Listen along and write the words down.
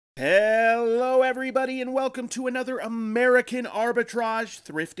Hello everybody and welcome to another American Arbitrage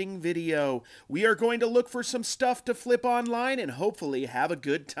thrifting video. We are going to look for some stuff to flip online and hopefully have a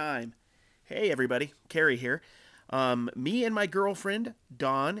good time. Hey everybody, Carrie here. Me and my girlfriend,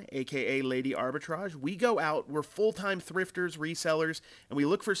 Dawn, aka Lady Arbitrage, we go out, we're full-time thrifters, resellers, and we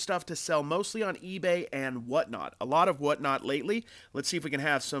look for stuff to sell mostly on eBay and whatnot. A lot of whatnot lately. Let's see if we can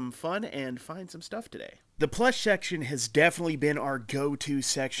have some fun and find some stuff today. The plush section has definitely been our go-to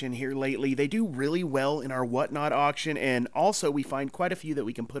section here lately. They do really well in our whatnot auction, and also we find quite a few that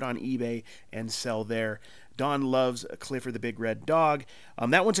we can put on eBay and sell there. Dawn loves Clifford the Big Red Dog.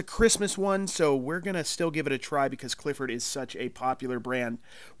 That one's a Christmas one, so we're going to still give it a try because Clifford is such a popular brand.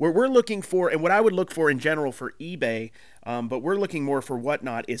 What we're looking for, and what I would look for in general for eBay, but we're looking more for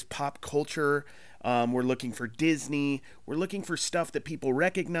whatnot, is pop culture. We're looking for Disney. We're looking for stuff that people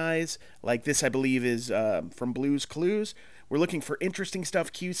recognize, like this I believe is from Blue's Clues. We're looking for interesting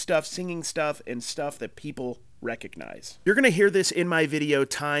stuff, cute stuff, singing stuff, and stuff that people recognize. You're going to hear this in my video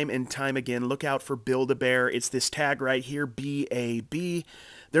time and time again. Look out for Build-A-Bear. It's this tag right here, B-A-B.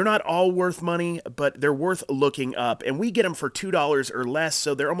 They're not all worth money, but they're worth looking up. And we get them for $2 or less,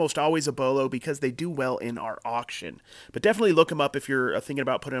 so they're almost always a bolo because they do well in our auction. But definitely look them up if you're thinking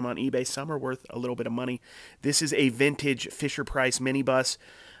about putting them on eBay. Some are worth a little bit of money. This is a vintage Fisher-Price minibus.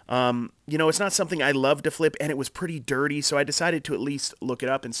 You know, it's not something I love to flip, and it was pretty dirty, so I decided to at least look it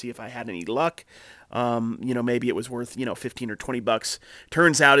up and see if I had any luck. You know, maybe it was worth, 15 or 20 bucks.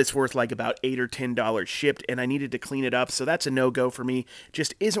 Turns out it's worth like about $8 or $10 shipped, and I needed to clean it up, so that's a no-go for me.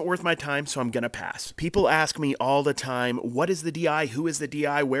 Just isn't worth my time, so I'm gonna pass. People ask me all the time, what is the DI? Who is the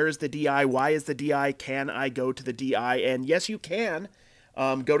DI? Where is the DI? Why is the DI? Can I go to the DI? And yes, you can.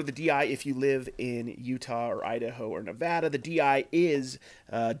 Go to the DI if you live in Utah or Idaho or Nevada. The DI is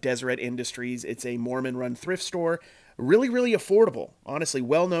Deseret Industries. It's a Mormon-run thrift store. Really, really affordable. Honestly,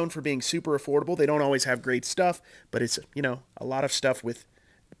 well known for being super affordable. They don't always have great stuff, but it's, a lot of stuff with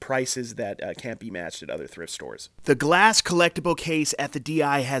prices that can't be matched at other thrift stores. The glass collectible case at the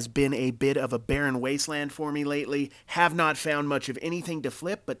DI has been a bit of a barren wasteland for me lately. Have not found much of anything to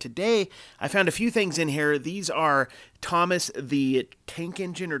flip, but today I found a few things in here. These are Thomas the Tank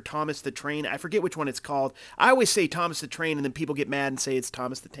Engine or Thomas the Train. I forget which one it's called. I always say Thomas the Train, and then people get mad and say it's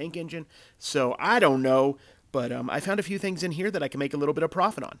Thomas the Tank Engine, so I don't know. But I found a few things in here that I can make a little bit of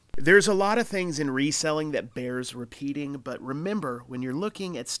profit on. There's a lot of things in reselling that bears repeating, but remember, when you're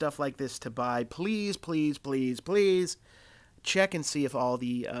looking at stuff like this to buy, please, please, please, please, check and see if all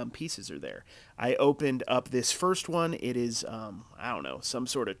the pieces are there. I opened up this first one. It is, I don't know, some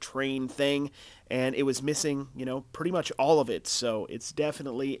sort of train thing, and it was missing, pretty much all of it. So it's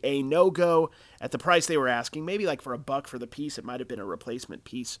definitely a no-go at the price they were asking. Maybe like for $1 for the piece, it might have been a replacement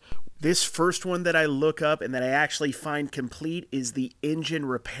piece. This first one that I look up and that I actually find complete is the Engine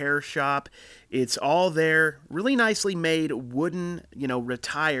Repair Shop. It's all there, really nicely made, wooden,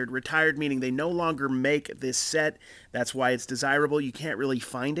 retired. Retired meaning they no longer make this set. That's why it's desirable. You can't really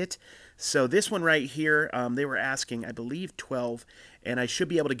find it. So this one right here, they were asking, I believe, $12, and I should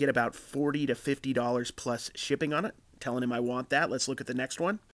be able to get about $40 to $50 plus shipping on it. Telling him I want that. Let's look at the next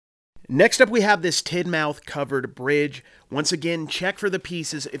one. Next up, we have this tin-mouth covered bridge. Once again, check for the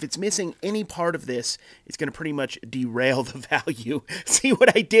pieces. If it's missing any part of this, it's going to pretty much derail the value. See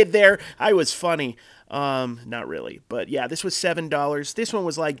what I did there? I was funny. Not really. But yeah, this was $7. This one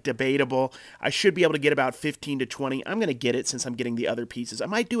was like debatable. I should be able to get about 15 to 20. I'm going to get it since I'm getting the other pieces. I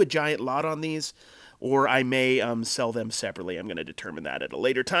might do a giant lot on these, or I may sell them separately. I'm going to determine that at a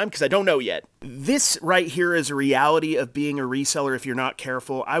later time because I don't know yet. This right here is a reality of being a reseller if you're not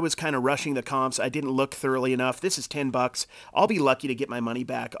careful. I was kind of rushing the comps. I didn't look thoroughly enough. This is 10 bucks. I'll be lucky to get my money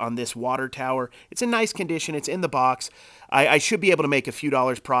back on this water tower. It's in nice condition. It's in the box. I should be able to make a few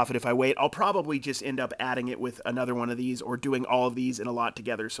dollars profit if I wait. I'll probably just end up adding it with another one of these or doing all of these in a lot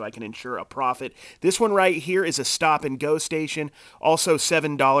together so I can ensure a profit. This one right here is a stop and go station. Also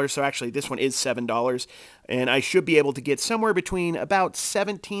 $7. So actually this one is $7. And I should be able to get somewhere between about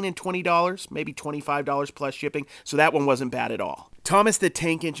 $17 and $20, maybe $25 plus shipping. So that one wasn't bad at all. Thomas the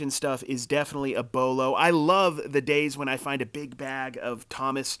Tank Engine stuff is definitely a bolo. I love the days when I find a big bag of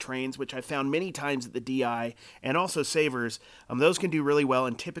Thomas trains, which I found many times at the DI, and also Savers. Those can do really well,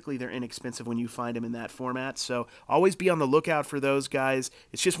 and typically they're inexpensive when you find them in that format. So always be on the lookout for those guys.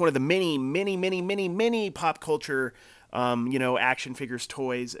 It's just one of the many pop culture you know, action figures,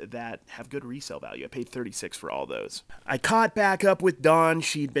 toys that have good resale value. I paid $36 for all those. I caught back up with Dawn.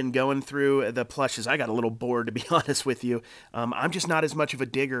 She'd been going through the plushes. I got a little bored, to be honest with you. I'm just not as much of a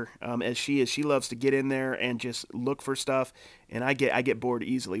digger as she is. She loves to get in there and just look for stuff, and I get bored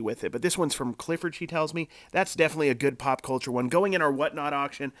easily with it. But this one's from Clifford, she tells me. That's definitely a good pop culture one. Going in our Whatnot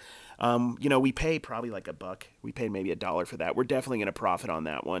auction, you know, we pay probably like $1. We paid maybe $1 for that. We're definitely going to profit on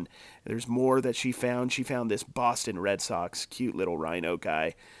that one. There's more that she found. She found this Boston Red Sox cute little rhino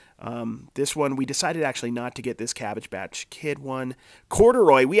guy. This one, we decided actually not to get this Cabbage Patch Kid one.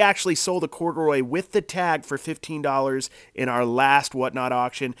 Corduroy, we actually sold a corduroy with the tag for $15 in our last Whatnot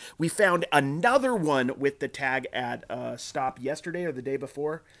auction. We found another one with the tag at Stop yesterday or the day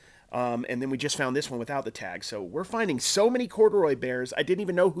before. And then we just found this one without the tag. So we're finding so many corduroy bears. I didn't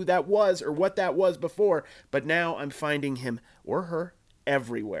even know who that was or what that was before, but now I'm finding him or her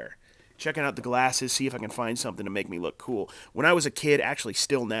everywhere. Checking out the glasses, see if I can find something to make me look cool. When I was a kid, actually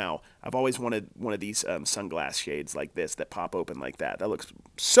still now, I've always wanted one of these sunglass shades like this that pop open like that. That looks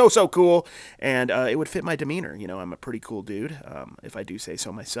so cool, and it would fit my demeanor. You know, I'm a pretty cool dude, if I do say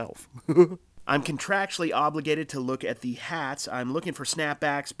so myself. I'm contractually obligated to look at the hats. I'm looking for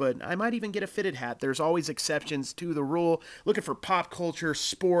snapbacks, but I might even get a fitted hat. There's always exceptions to the rule. Looking for pop culture,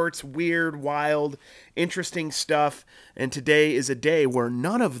 sports, weird, wild, interesting stuff. And today is a day where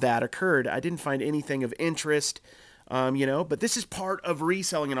none of that occurred. I didn't find anything of interest, you know, but this is part of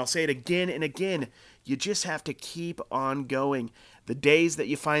reselling, and I'll say it again and again. You just have to keep on going. The days that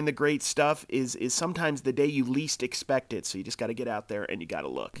you find the great stuff is sometimes the day you least expect it. So you just got to get out there and you got to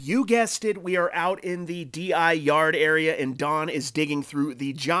look. You guessed it. We are out in the DI yard area, and Dawn is digging through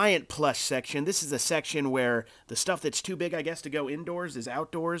the giant plush section. This is a section where the stuff that's too big, I guess, to go indoors is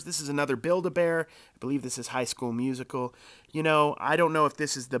outdoors. This is another Build-A-Bear. I believe this is High School Musical. You know, I don't know if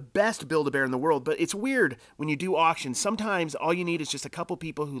this is the best Build-A-Bear in the world, but it's weird when you do auctions. Sometimes all you need is just a couple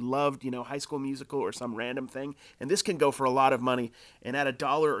people who loved, you know, High School Musical or some random thing, and this can go for a lot of money. And at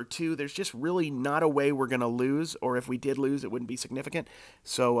 $1 or $2, there's just really not a way we're going to lose, or if we did lose, it wouldn't be significant.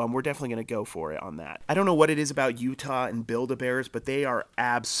 So we're definitely going to go for it on that. I don't know what it is about Utah and Build-A-Bears, but they are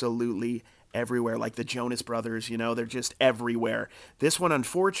absolutely everywhere, like the Jonas Brothers, you know, they're just everywhere. This one,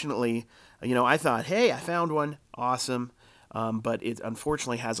 unfortunately, you know, I thought, hey, I found one, awesome, but it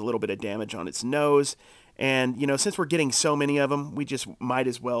unfortunately has a little bit of damage on its nose. And, you know, since we're getting so many of them, we just might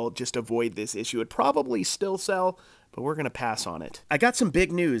as well just avoid this issue. It'd probably still sell, but we're going to pass on it. I got some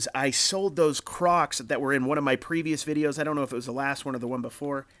big news. I sold those Crocs that were in one of my previous videos. I don't know if it was the last one or the one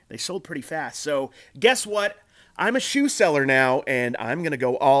before. They sold pretty fast. So guess what? I'm a shoe seller now, and I'm going to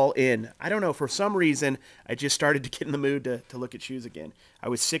go all in. I don't know, for some reason, I just started to get in the mood to look at shoes again. I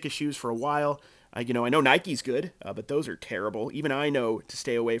was sick of shoes for a while. You know, I know Nike's good, but those are terrible. Even I know to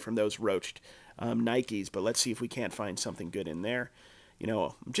stay away from those roached Nikes, but let's see if we can't find something good in there. You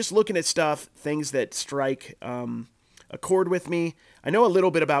know, I'm just looking at stuff, things that strike a chord with me. I know a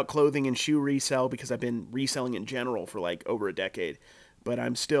little bit about clothing and shoe resale because I've been reselling in general for like over a decade, but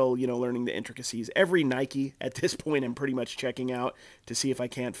I'm still, you know, learning the intricacies. Every Nike at this point I'm pretty much checking out to see if I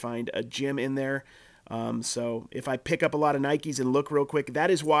can't find a gem in there. So if I pick up a lot of Nikes and look real quick,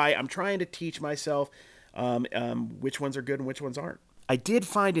 that is why I'm trying to teach myself which ones are good and which ones aren't. I did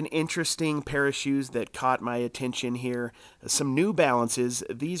find an interesting pair of shoes that caught my attention here. Some New Balances.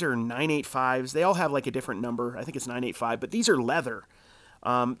 These are 985s. They all have like a different number. I think it's 985, but these are leather.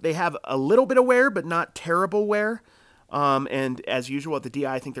 They have a little bit of wear, but not terrible wear. And as usual at the DI,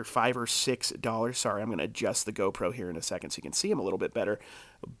 I think they're $5 or $6. Sorry, I'm going to adjust the GoPro here in a second so you can see them a little bit better.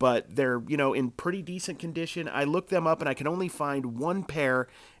 But they're, you know, in pretty decent condition. I looked them up and I could only find one pair,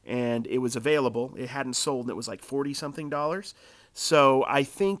 and it was available. It hadn't sold, and it was like $40-something. So I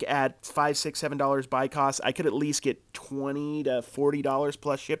think at $5, $6, $7 buy cost, I could at least get $20 to $40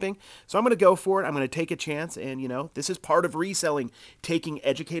 plus shipping. So I'm going to go for it. I'm going to take a chance, and, you know, this is part of reselling, taking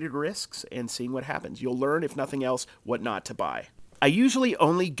educated risks and seeing what happens. You'll learn, if nothing else, what not to buy. I usually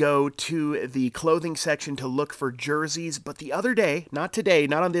only go to the clothing section to look for jerseys, but the other day, not today,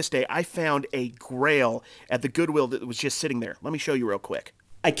 not on this day, I found a Grail at the Goodwill that was just sitting there. Let me show you real quick.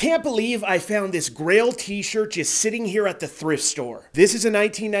 I can't believe I found this Grail t-shirt just sitting here at the thrift store. This is a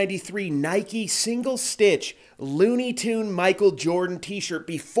 1993 Nike single-stitch Looney Tune Michael Jordan t-shirt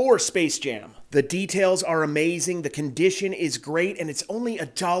before Space Jam. The details are amazing, the condition is great, and it's only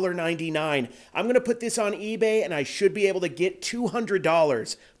 $1.99. I'm going to put this on eBay, and I should be able to get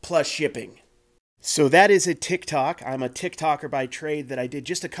 $200 plus shipping. So that is a TikTok. I'm a TikToker by trade that I did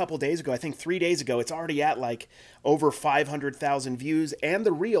just a couple days ago. I think 3 days ago. It's already at like over 500,000 views. And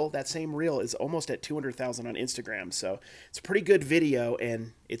the reel, that same reel, is almost at 200,000 on Instagram. So it's a pretty good video.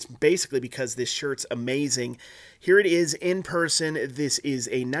 And it's basically because this shirt's amazing. Here it is in person. This is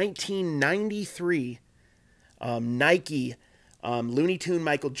a 1993 Nike Looney Tune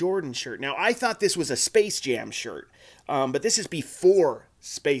Michael Jordan shirt. Now, I thought this was a Space Jam shirt. But this is before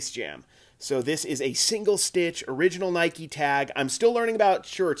Space Jam. So this is a single stitch original Nike tag. I'm still learning about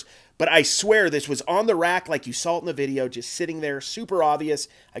shirts, but I swear this was on the rack like you saw it in the video, just sitting there, super obvious.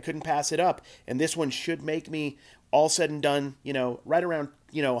 I couldn't pass it up. And this one should make me, all said and done, right around,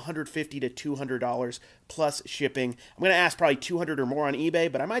 $150 to $200 plus shipping. I'm going to ask probably 200 or more on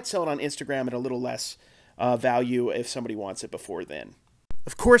eBay, but I might sell it on Instagram at a little less value if somebody wants it before then.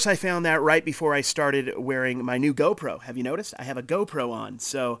 Of course, I found that right before I started wearing my new GoPro. Have you noticed? I have a GoPro on,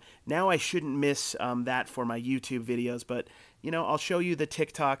 so now I shouldn't miss that for my YouTube videos. But, I'll show you the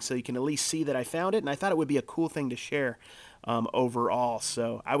TikTok so you can at least see that I found it, and I thought it would be a cool thing to share overall.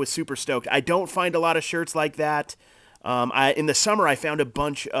 So I was super stoked. I don't find a lot of shirts like that. In the summer, I found a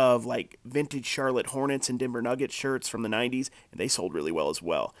bunch of like vintage Charlotte Hornets and Denver Nuggets shirts from the 90s, and they sold really well as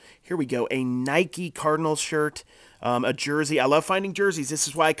well. Here we go, a Nike Cardinals shirt, a jersey. I love finding jerseys. This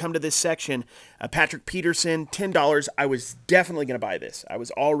is why I come to this section. Patrick Peterson, $10. I was definitely going to buy this. I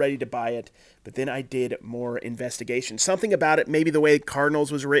was all ready to buy it, but then I did more investigation. Something about it, maybe the way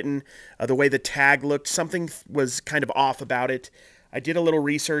Cardinals was written, the way the tag looked, something was kind of off about it. I did a little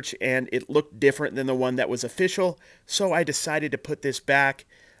research, and it looked different than the one that was official, so I decided to put this back.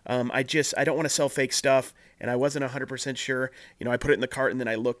 I don't want to sell fake stuff, and I wasn't 100% sure. I put it in the cart, and then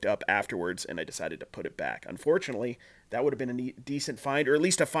I looked up afterwards, and I decided to put it back. Unfortunately, that would have been a decent find, or at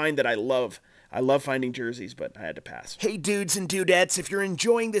least a find that I love. I love finding jerseys, but I had to pass. Hey, dudes and dudettes, if you're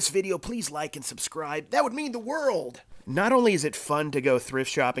enjoying this video, please like and subscribe. That would mean the world. Not only is it fun to go thrift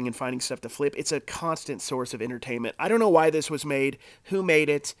shopping and finding stuff to flip, it's a constant source of entertainment. I don't know why this was made, who made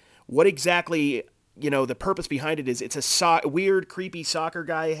it, what exactly, the purpose behind it is. It's a weird, creepy soccer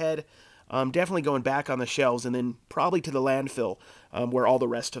guy head. Definitely going back on the shelves and then probably to the landfill where all the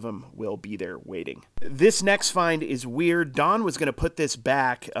rest of them will be there waiting. This next find is weird. Don was going to put this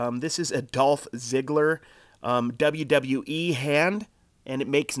back. This is a Dolph Ziggler WWE hand, and it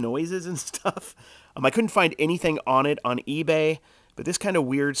makes noises and stuff. I couldn't find anything on it on eBay, but this kind of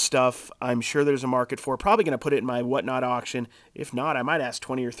weird stuff, I'm sure there's a market for. Probably going to put it in my Whatnot auction. If not, I might ask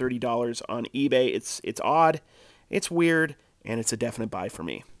 $20 or $30 on eBay. It's odd, it's weird, and it's a definite buy for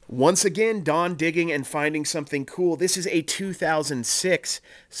me. Once again, Don digging and finding something cool. This is a 2006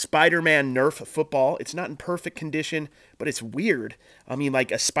 Spider-Man Nerf football. It's not in perfect condition, but it's weird. I mean,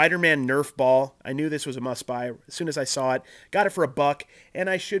 like a Spider-Man Nerf ball. I knew this was a must-buy as soon as I saw it. Got it for $1, and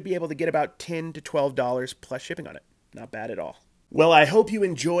I should be able to get about $10 to $12 plus shipping on it. Not bad at all. Well, I hope you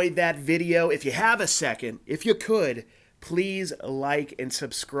enjoyed that video. If you have a second, if you could, please like and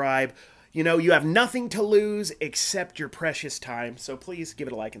subscribe. You have nothing to lose except your precious time, so please give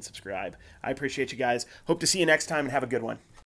it a like and subscribe. I appreciate you guys. Hope to see you next time, and have a good one.